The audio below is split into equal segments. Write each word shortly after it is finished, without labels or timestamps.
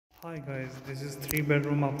Hi guys, this is 3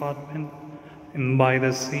 bedroom apartment in by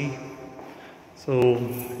the sea. So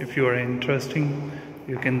if you are interested,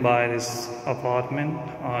 you can buy this apartment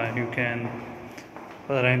or you can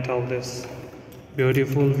rent out this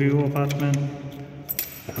beautiful view apartment.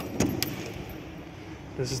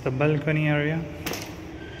 This is the balcony area.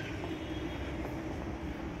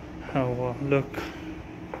 Have a look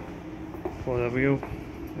for the view.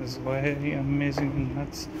 This is very amazing.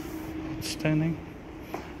 That's outstanding.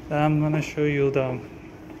 I'm gonna show you the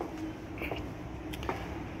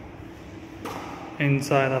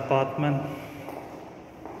inside apartment.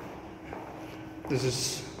 This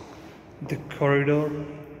is the corridor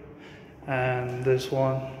and this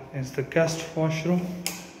one is the guest washroom.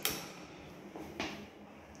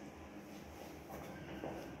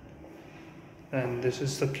 And this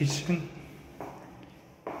is the kitchen.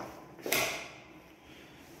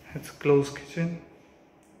 It's closed kitchen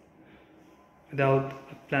without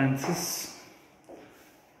appliances,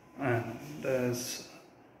 and there's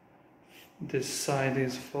this side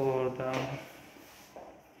is for the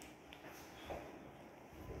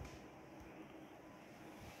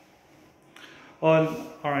all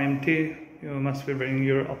are empty. You must be bringing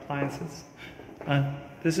your appliances. And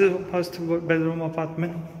this is a first bedroom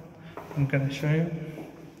apartment. I'm gonna show you.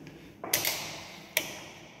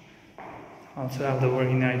 Also have the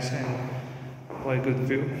very nice and very good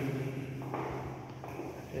view.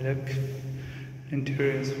 Look,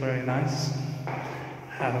 interior is very nice.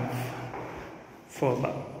 Have full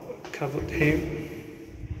covered here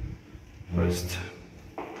first,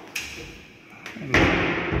 and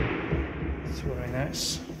it's very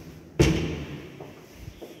nice.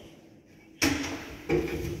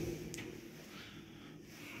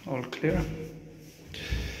 All clear.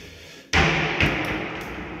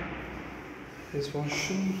 This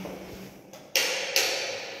washroom.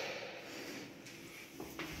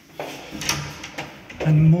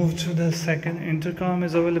 And move to the second. Intercom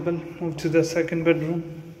is available. Move to the second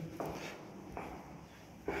bedroom.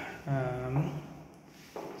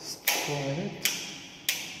 Toilet.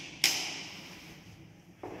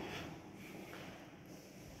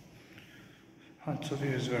 Hot view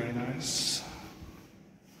is very nice.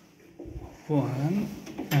 1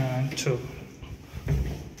 and 2.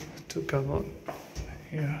 To cover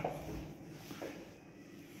here.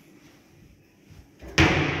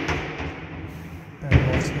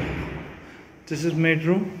 This is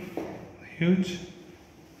bedroom, huge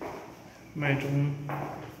bedroom,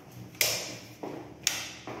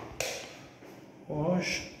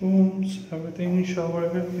 washrooms, everything, shower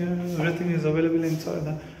area, everything is available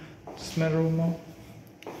inside this bedroom now.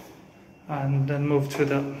 And then move to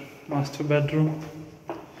the master bedroom.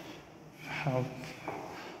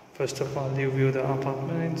 First of all, you view the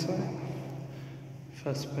apartment inside,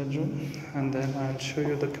 first bedroom, and then I'll show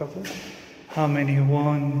you the cover. How many?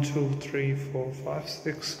 1, 2, 3, 4, 5,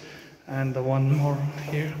 6, and the one more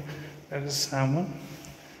here. That is salmon.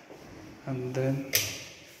 And then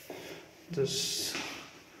this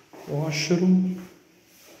washroom.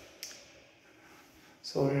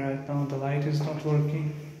 Sorry, right now the light is not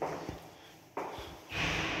working.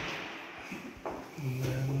 And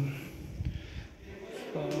then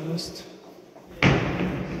first,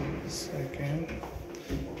 second,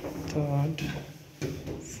 third,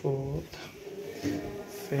 fourth,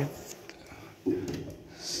 5th,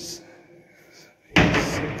 6th,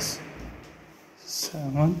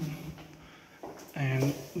 7th,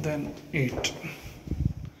 and then 8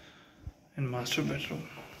 in master bedroom.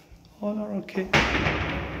 All are okay.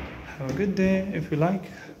 Have a good day. If you like,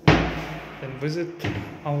 then visit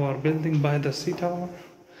our building by the sea tower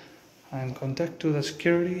and contact to the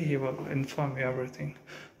security. He will inform you everything.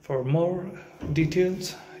 For more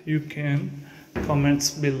details, you can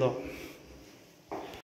comments below.